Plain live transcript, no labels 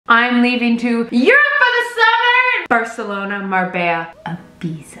I'm leaving to Europe for the summer! Barcelona, Marbella,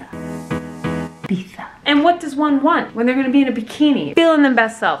 Ibiza. And what does one want when they're gonna be in a bikini? Feeling their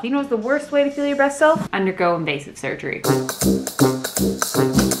best self. You know what's the worst way to feel your best self? Undergo invasive surgery.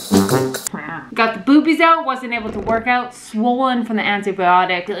 Got the boobies out, wasn't able to work out, swollen from the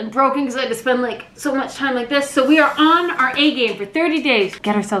antibiotic, feeling broken because I had to spend like so much time like this. So we are on our A game for 30 days.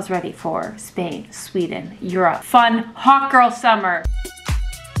 Get ourselves ready for Spain, Sweden, Europe. Fun, hot girl summer.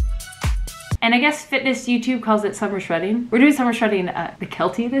 And I guess fitness YouTube calls it summer shredding. We're doing summer shredding, the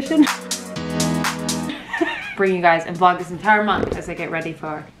Keltie edition. Bring you guys and vlog this entire month as I get ready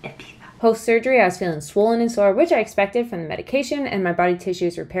for Ibiza. Post-surgery, I was feeling swollen and sore, which I expected from the medication, and my body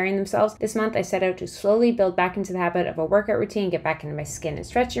tissues repairing themselves. This month, I set out to slowly build back into the habit of a workout routine, get back into my skin and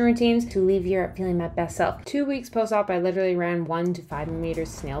stretching routines to leave Europe feeling my best self. 2 weeks post-op, I literally ran 1 to 5 millimeters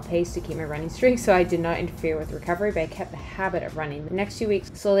snail pace to keep my running streak, so I did not interfere with recovery, but I kept the habit of running. The next 2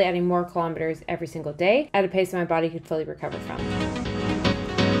 weeks, slowly adding more kilometers every single day at a pace that my body could fully recover from.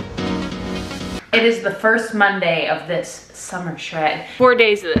 It is the first Monday of this summer shred. 4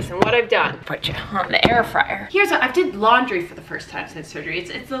 days of this, and what I've done, put you on the air fryer. Here's what I did: laundry for the first time since surgery.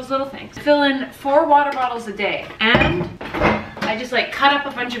 It's those little things. Fill in 4 water bottles a day, and I just like cut up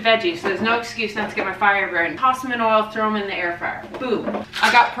a bunch of veggies, so there's no excuse not to get my fire burned. Toss them in oil, throw them in the air fryer. Boom.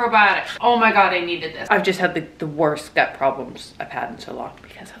 I got probiotics. Oh my God, I needed this. I've just had the worst gut problems I've had in so long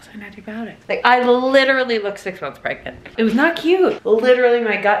because I was on antibiotics. Like, I literally looked 6 months pregnant. It was not cute. Literally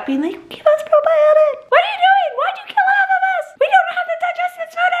my gut being like, give us probiotic. What are you doing? Why'd you kill half of us? We don't have the digestive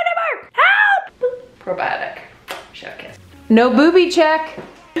food anymore. Help! Probiotic. Chef kiss. No booby check.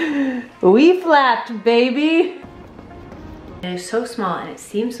 We flapped, baby. It is so small and it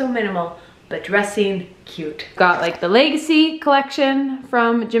seems so minimal, but dressing cute. Got like the Legacy collection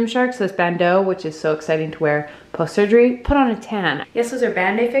from Gymsharks, this bandeau, which is so exciting to wear post-surgery. Put on a tan. Yes, those are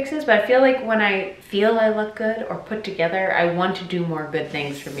band-aid fixes, but I feel like when I feel I look good or put together, I want to do more good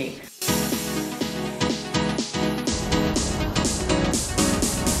things for me.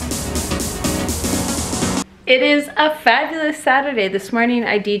 It is a fabulous Saturday. This morning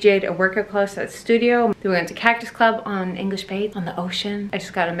I DJ'd a workout class at the studio. We went to Cactus Club on English Bay on the ocean. I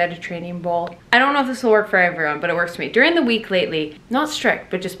just got a Mediterranean bowl. I don't know if this will work for everyone, but it works for me. During the week lately, not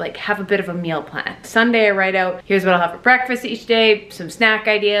strict, but just like have a bit of a meal plan. Sunday I write out, here's what I'll have for breakfast each day, some snack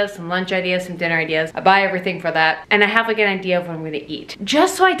ideas, some lunch ideas, some dinner ideas. I buy everything for that. And I have like an idea of what I'm gonna eat.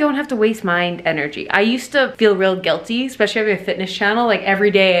 Just so I don't have to waste mind energy. I used to feel real guilty, especially having a fitness channel. Like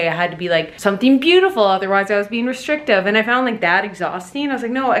every day I had to be like something beautiful, otherwise I was being restrictive, and I found like that exhausting. I was like,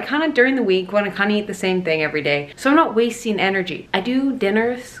 no, I kind of during the week want to kind of eat the same thing every day, so I'm not wasting energy. I do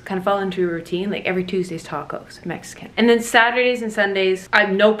dinners, kind of fall into a routine, like every Tuesday's tacos, Mexican, and then Saturdays and Sundays I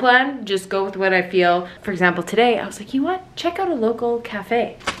have no plan, just go with what I feel. For example, today I was like, you know what, check out a local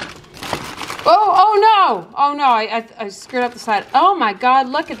cafe. Oh no, I screwed up the side. Oh my God,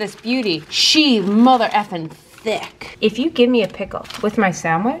 look at this beauty. She mother effing thick. If you give me a pickle with my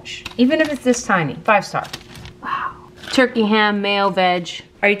sandwich, even if it's this tiny, 5-star. Wow. Turkey, ham, mayo, veg.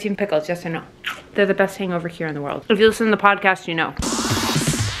 Are you team pickles, yes or no? They're the best hangover here in the world. If you listen to the podcast, you know.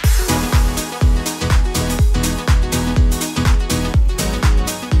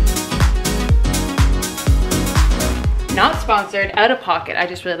 Not sponsored, out of pocket. I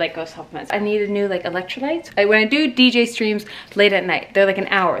just really like Go supplements. I need a new like electrolytes. When I do DJ streams late at night, they're like an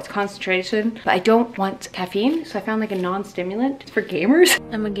hour, it's concentration, but I don't want caffeine, so I found like a non-stimulant. It's for gamers.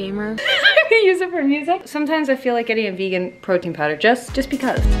 I'm a gamer. I'm gonna use it for music. Sometimes I feel like getting a vegan protein powder just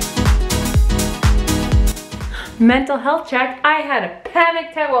because. Mental health check. I had a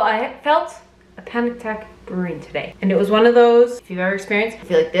panic attack. Well, I felt a panic attack brewing today, and it was one of those, if you've ever experienced, you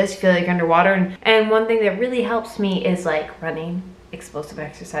feel like this, you feel like underwater, and one thing that really helps me is like running, explosive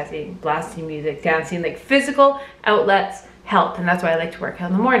exercising, blasting music, dancing, like physical outlets help, and that's why I like to work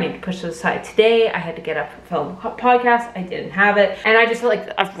out in the morning to push those aside. Today I had to get up and film a podcast. I didn't have it, and I just felt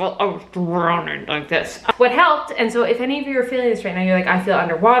like I was running like this. What helped, and so if any of you are feeling this right now, you're like, I feel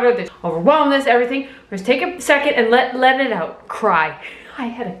underwater, there's overwhelmed, everything, just take a second and let it out. Cry. I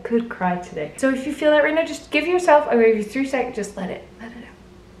had a good cry today. So if you feel that right now, just give yourself, or maybe 3 seconds, just let it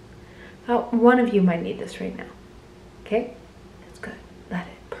out. One of you might need this right now. Okay? That's good. Let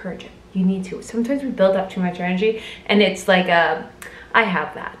it, purge it. You need to. Sometimes we build up too much energy, and it's like I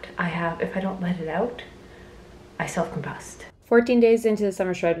have that. If I don't let it out, I self-combust. 14 days into the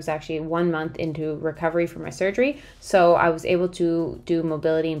summer shred was actually 1 month into recovery from my surgery. So I was able to do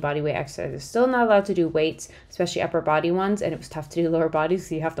mobility and body weight exercises. Still not allowed to do weights, especially upper body ones. And it was tough to do lower bodies,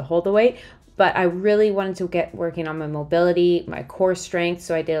 so you have to hold the weight. but I really wanted to get working on my mobility, my core strength.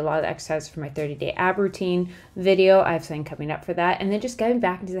 So I did a lot of exercise for my 30-day ab routine video. I have something coming up for that. And then just getting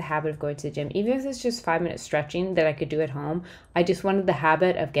back into the habit of going to the gym. Even if it's just 5-minute stretching that I could do at home, I just wanted the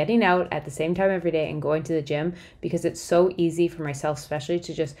habit of getting out at the same time every day and going to the gym, because it's so easy for myself especially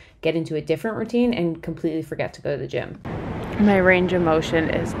to just get into a different routine and completely forget to go to the gym. My range of motion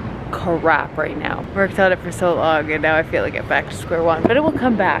is crap right now. Worked on it for so long and now I feel like I'm back to square one, but it will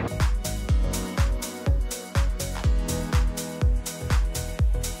come back.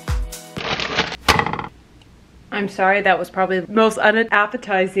 I'm sorry, that was probably the most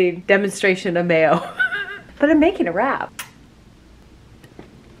unappetizing demonstration of mayo. But I'm making a wrap.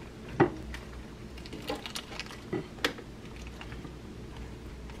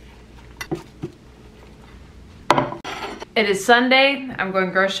 It is Sunday. I'm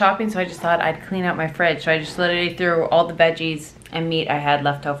going grocery shopping, so I just thought I'd clean out my fridge. So I just literally threw all the veggies and meat I had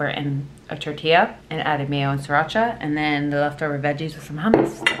left over in a tortilla and added mayo and sriracha, and then the leftover veggies with some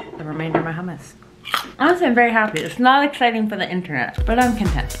hummus, the remainder of my hummus. Honestly, I'm very happy. It's not exciting for the internet, but I'm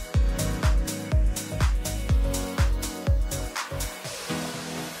content.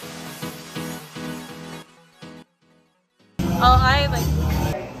 Oh, I like...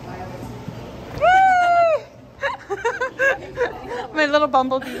 My little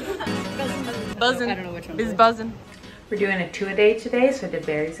bumblebee. Buzzing. I don't know which one. It's buzzing. We're doing a 2-a-day today, so I did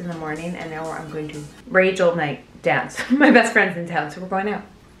berries in the morning, and now I'm going to rage all night dance. My best friend's in town, so we're going out.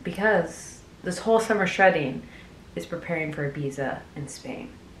 Because this whole summer shredding is preparing for Ibiza in Spain.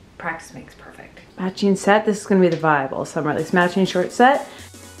 Practice makes perfect. Matching set, this is gonna be the vibe all summer. This matching short set.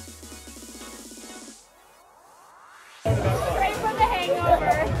 Pray for the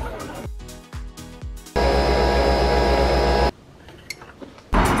hangover.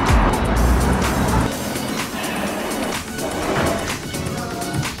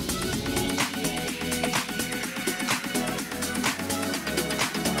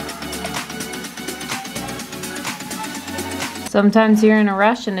 Sometimes you're in a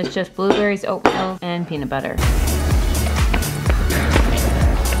rush and it's just blueberries, oatmeal, and peanut butter.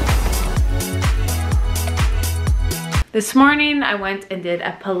 This morning I went and did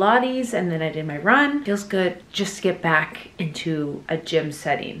a Pilates and then I did my run. Feels good just to get back into a gym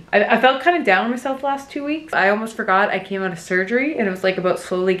setting. I felt kind of down on myself the last 2 weeks. I almost forgot I came out of surgery and it was like about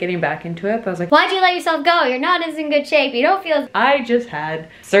slowly getting back into it. But I was like, why'd you let yourself go? You're not as in good shape. You don't feel... I just had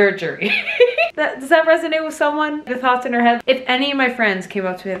surgery. Does that resonate with someone? The thoughts in her head? If any of my friends came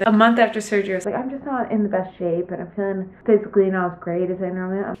up to me a month after surgery, I was like, I'm just not in the best shape and I'm feeling physically not as great as I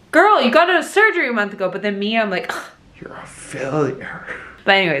normally am. Girl, you got out of surgery a month ago. But then me, I'm like, ugh, you're a failure.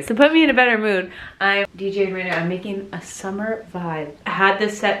 But anyways, to put me in a better mood, I'm DJing right now. I'm making a summer vibe. I had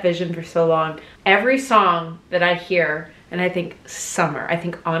this set vision for so long. Every song that I hear and I think summer, I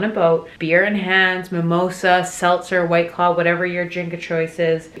think on a boat, beer in hands, mimosa, seltzer, White Claw, whatever your drink of choice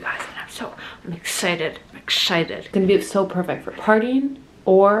is. You guys, I'm excited. I'm excited. It's gonna be so perfect for partying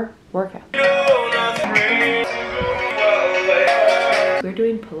or workout. We're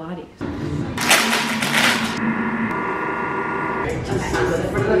doing Pilates.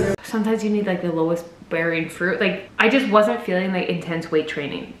 Sometimes you need like the lowest bearing fruit. Like I just wasn't feeling like intense weight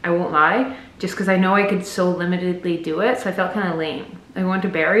training. I won't lie, just because I know I could so limitedly do it. So I felt kind of lame. I went to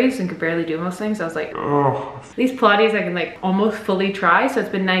berries and could barely do most things. So I was like, oh. These Pilates I can like almost fully try. So it's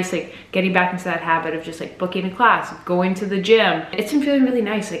been nice like getting back into that habit of just like booking a class, going to the gym. It's been feeling really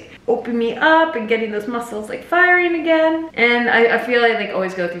nice, like open me up and getting those muscles like firing again. And I feel like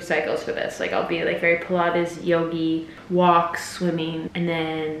always go through cycles for this. Like I'll be like very Pilates, yogi, walk, swimming, and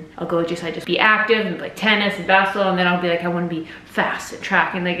then I'll go just be active and like tennis and basketball, and then I'll be like I want to be fast at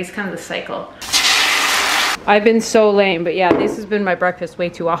track, and like it's kind of the cycle. I've been so lame, but yeah, this has been my breakfast way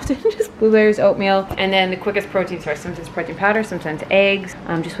too often. Just blueberries, oatmeal, and then the quickest protein source. Sometimes protein powder, sometimes eggs,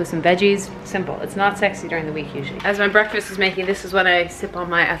 just with some veggies. Simple. It's not sexy during the week usually. As my breakfast is making, this is when I sip on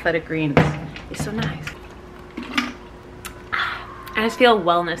my athletic greens. It's so nice. I just feel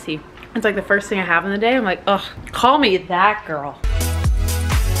wellnessy. It's like the first thing I have in the day. I'm like, ugh, call me that girl.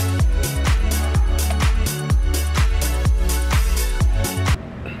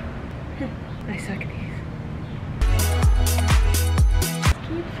 I suck at these.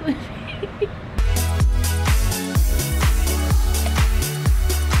 Keep swimming.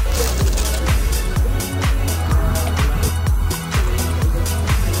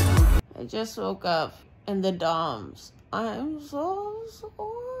 I just woke up in the DOMs. I'm so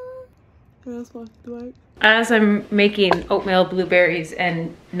sore. As I'm making oatmeal, blueberries,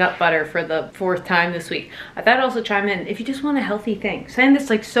 and nut butter for the 4th time this week, I thought I'd also chime in, if you just want a healthy thing, something that's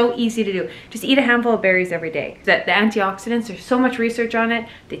like so easy to do, just eat a handful of berries every day. That the antioxidants, there's so much research on it,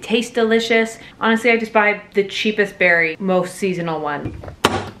 they taste delicious. Honestly, I just buy the cheapest berry, most seasonal one.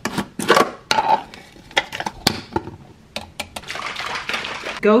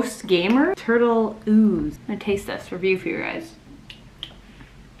 Ghost Gamer Turtle Ooze. I'm gonna taste this, review for you guys.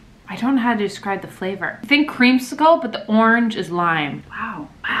 I don't know how to describe the flavor. I think creamsicle, but the orange is lime. Wow,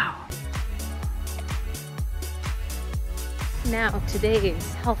 wow. Now,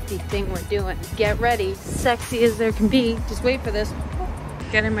 today's healthy thing we're doing. Get ready, sexy as there can be. Just wait for this.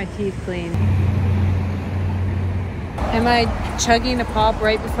 Getting my teeth clean. Am I chugging a pop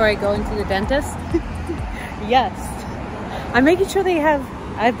right before I go into the dentist? Yes. I'm making sure I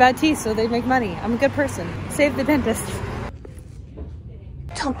have bad teeth so they make money. I'm a good person. Save the dentist.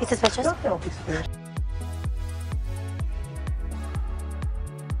 Don't be suspicious. Don't be suspicious.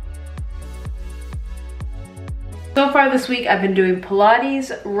 So far this week, I've been doing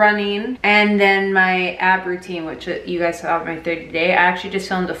Pilates, running, and then my ab routine, which you guys saw my 30 day. I actually just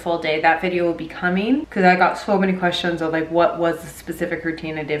filmed a full day. That video will be coming because I got so many questions of like, what was the specific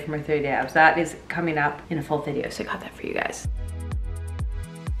routine I did for my 30 day abs. That is coming up in a full video, so I got that for you guys.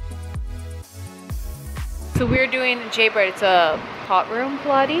 So we're doing Jaybird. It's a hot room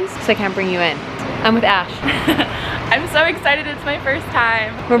Pilates, so I can't bring you in. I'm with Ash. I'm so excited, it's my first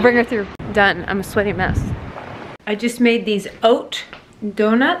time. We'll bring her through. Done, I'm a sweaty mess. I just made these oat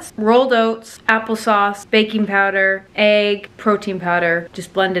donuts, rolled oats, applesauce, baking powder, egg, protein powder,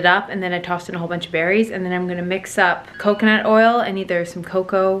 just blend it up, and then I tossed in a whole bunch of berries, and then I'm gonna mix up coconut oil and either some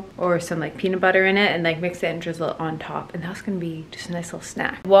cocoa or some like peanut butter in it and like mix it and drizzle it on top, and that's gonna be just a nice little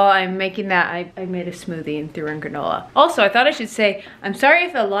snack. While I'm making that, I made a smoothie and threw in granola. Also, I thought I should say, I'm sorry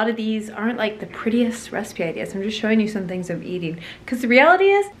if a lot of these aren't like the prettiest recipe ideas. I'm just showing you some things I'm eating, because the reality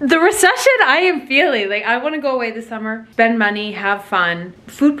is, the recession I am feeling, like I wanna go away this summer, spend money, have fun.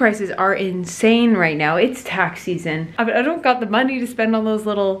 Food prices are insane right now. It's tax season. I don't got the money to spend on those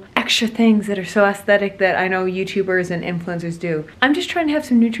little extra things that are so aesthetic that I know YouTubers and influencers do. I'm just trying to have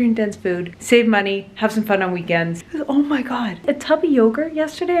some nutrient dense food, save money, have some fun on weekends. Oh my God, a tub of yogurt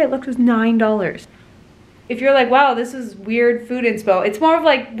yesterday I looked was $9. If you're like, wow, this is weird food inspo, it's more of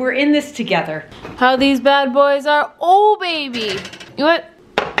like, we're in this together. How these bad boys are, oh baby. You know what?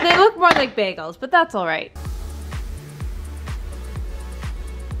 They look more like bagels, but that's all right.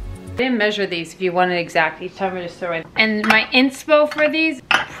 I didn't measure these. If you want it exact, each time I just throw in. And my inspo for these,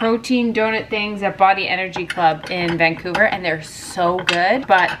 protein donut things at Body Energy Club in Vancouver, and they're so good,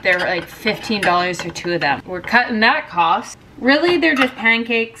 but they're like $15 for 2 of them. We're cutting that cost. Really, they're just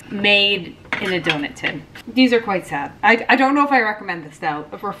pancakes made in a donut tin. These are quite sad. I don't know if I recommend this though.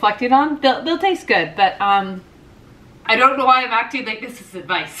 If reflected on, they'll taste good, but I don't know why I'm acting like this is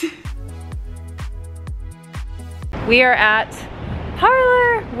advice. We are at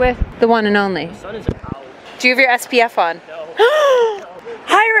Parlor with the one and only. The sun is out. Do you have your SPF on? No.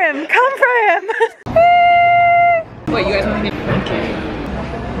 Hiram, come for him! Wait, you guys want to get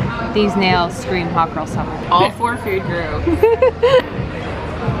okay? These nails scream hot girl summer. All for food group.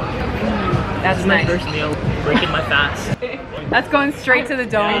 This is my first meal, breaking my fast. That's going straight to the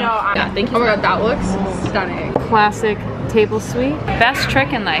dome. I know. Yeah, thank you. Oh my God, that looks stunning. Classic table sweet. Best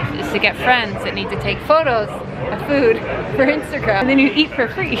trick in life is to get friends that need to take photos of food for Instagram, and then you eat for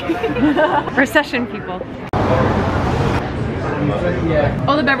free. Recession people.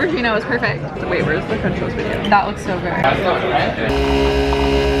 Oh, the beverage you know is perfect. Wait, where's the Crunch Toast video? That looks so good.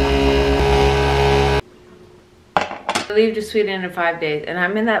 I leave to Sweden in 5 days, and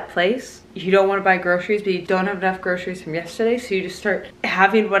I'm in that place. You don't want to buy groceries, but you don't have enough groceries from yesterday, so you just start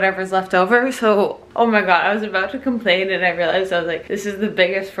having whatever's left over. So, oh my God, I was about to complain, and I realized I was like, this is the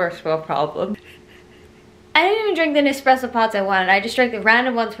biggest first world problem. I didn't even drink the Nespresso pods I wanted. I just drank the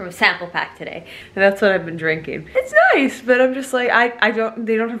random ones from a sample pack today. And that's what I've been drinking. It's nice, but I'm just like,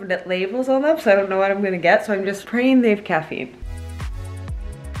 they don't have labels on them, so I don't know what I'm gonna get, so I'm just praying they have caffeine.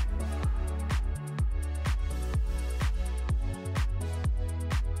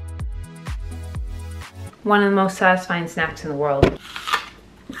 One of the most satisfying snacks in the world.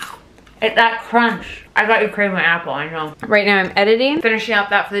 It's that crunch. I got you craving my apple, I know. Right now I'm editing, finishing up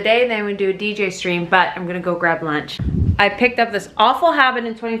that for the day, then we do a DJ stream, but I'm gonna go grab lunch. I picked up this awful habit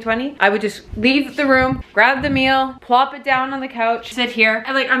in 2020. I would just leave the room, grab the meal, plop it down on the couch, sit here,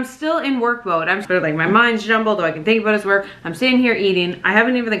 and like I'm still in work mode. I'm sort of like my mind's jumbled, though I can think about his work. I'm sitting here eating. I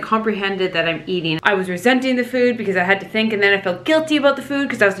haven't even like comprehended that I'm eating. I was resenting the food because I had to think, and then I felt guilty about the food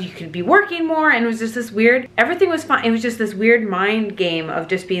because I was like, you could be working more, and it was just this weird, everything was fine. It was just this weird mind game of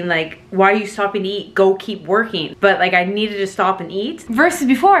just being like, why are you stopping to eat? Go keep working. But like I needed to stop and eat. Versus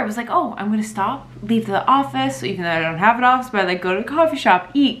before, I was like, oh, I'm gonna stop, leave the office, even though I don't have an office, but I like go to a coffee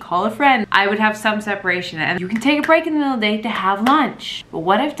shop, eat, call a friend. I would have some separation, and you can take a break in the middle of the day to have lunch. But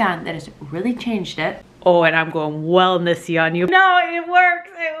what I've done that has really changed it. Oh, and I'm going wellnessy on you. No, it works,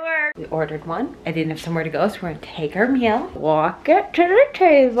 it works. We ordered one. I didn't have somewhere to go, so we're gonna take our meal, walk it to the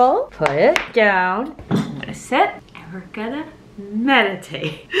table, put it down. I'm gonna sit, and we're gonna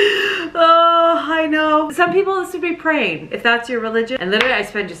meditate. Oh, I know. Some people, this would be praying, if that's your religion. And literally, I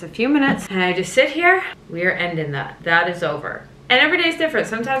spend just a few minutes, and I just sit here. We are ending that. That is over. And every day is different.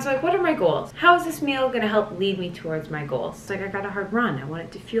 Sometimes I'm like, what are my goals? How is this meal gonna help lead me towards my goals? It's like I got a hard run. I want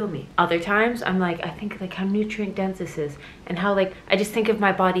it to fuel me. Other times I'm like, I think like how nutrient dense this is, and how like, I just think of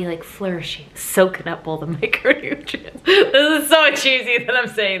my body like flourishing, soaking up all the micronutrients. This is so cheesy that I'm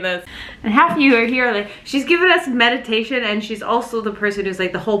saying this. And half of you are here like, she's giving us meditation, and she's also the person who's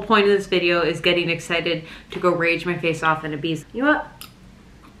like, the whole point of this video is getting excited to go rage my face off in a beast. You know what?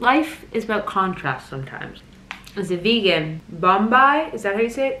 Life is about contrast sometimes. It's a vegan Bombay. Is that how you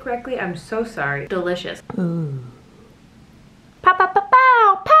say it correctly? I'm so sorry. Delicious. Ooh. Pow, pow, pow,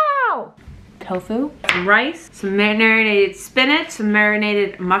 pow, pow. Tofu, some rice, some marinated spinach, some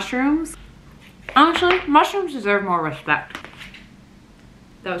marinated mushrooms. Honestly, mushrooms deserve more respect.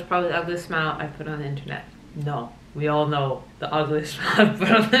 That was probably the ugliest smile I put on the internet. No, we all know the ugliest smile I put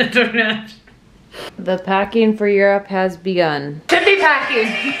on the internet. The packing for Europe has begun. Should be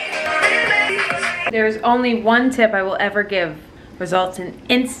packing. There's only one tip I will ever give. Results in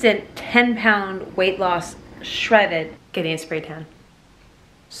instant 10-pound weight loss, shredded, getting a spray tan.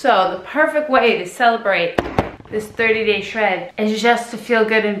 So the perfect way to celebrate this 30-day shred is just to feel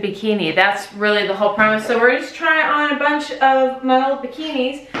good in bikini. That's really the whole premise. So we're just trying on a bunch of my old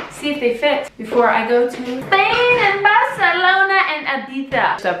bikinis, see if they fit before I go to Spain and Barcelona and Ibiza.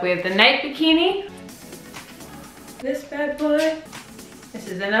 Next up we have the night bikini. This bad boy. This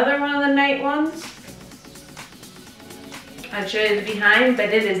is another one of the night ones. I'll show you the behind, but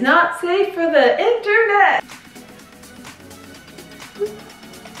it is not safe for the internet.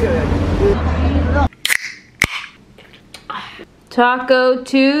 Taco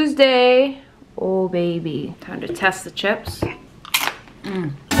Tuesday. Oh baby. Time to test the chips.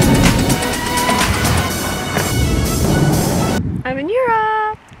 I'm in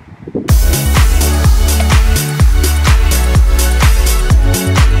Europe.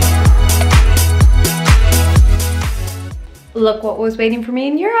 Look what was waiting for me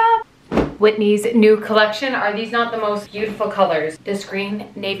in Europe. Whitney's new collection. Are these not the most beautiful colors? This green,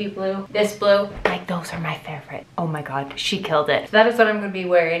 navy blue, this blue. Like those are my favorite. Oh my God, she killed it. So that is what I'm gonna be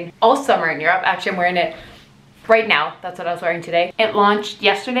wearing all summer in Europe. Actually, I'm wearing it right now. That's what I was wearing today. It launched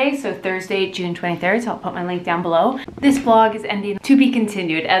yesterday, so Thursday, June 23rd, so I'll put my link down below. This vlog is ending to be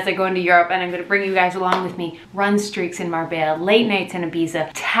continued as I go into Europe, and I'm gonna bring you guys along with me. Run streaks in Marbella, late nights in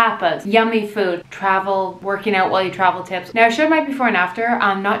Ibiza, tapas, yummy food, travel, working out while you travel tips. Now I showed my before and after,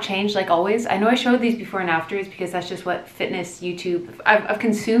 not changed like always. I know I showed these before and afters because that's just what fitness YouTube, I've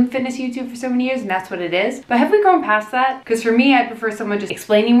consumed fitness YouTube for so many years, and that's what it is. But have we grown past that? Because for me, I prefer someone just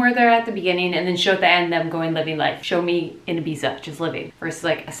explaining where they're at the beginning and then show at the end them going living life. Show me in Ibiza, just living, versus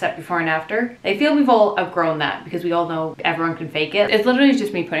like a set before and after. I feel we've all outgrown that because we all know everyone can fake it. It's literally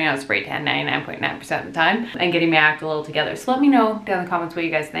just me putting on a spray tan 99.9% of the time and getting my act a little together. So let me know down in the comments what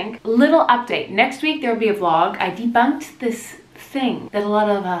you guys think. Little update, next week there will be a vlog. I debunked this thing that a lot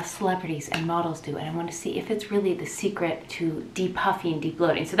of celebrities and models do, and I want to see if it's really the secret to deep puffing, deep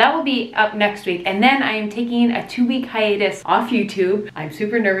bloating. So that will be up next week, and then I am taking a 2-week hiatus off YouTube. I'm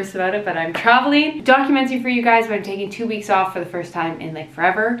super nervous about it, but I'm traveling, documenting for you guys, but I'm taking 2 weeks off for the first time in like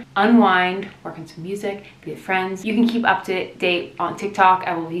forever. Unwind, work on some music, be with friends. You can keep up to date on TikTok.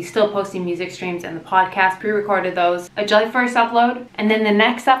 I will be still posting music streams and the podcast, pre-recorded those. A July 1st upload, and then the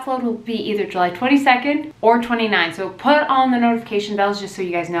next upload will be either July 22nd or 29th. So put on the notification bells just so you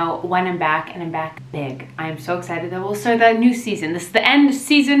guys know when I'm back, and I'm back big. I am so excited that we'll start that new season. This is the end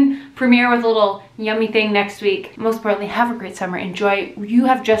season premiere with a little yummy thing next week. Most importantly, have a great summer. Enjoy. You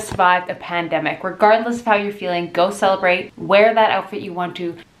have just survived a pandemic. Regardless of how you're feeling, go celebrate. Wear that outfit you want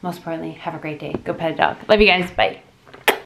to. Most importantly, have a great day. Go pet a dog. Love you guys. Bye.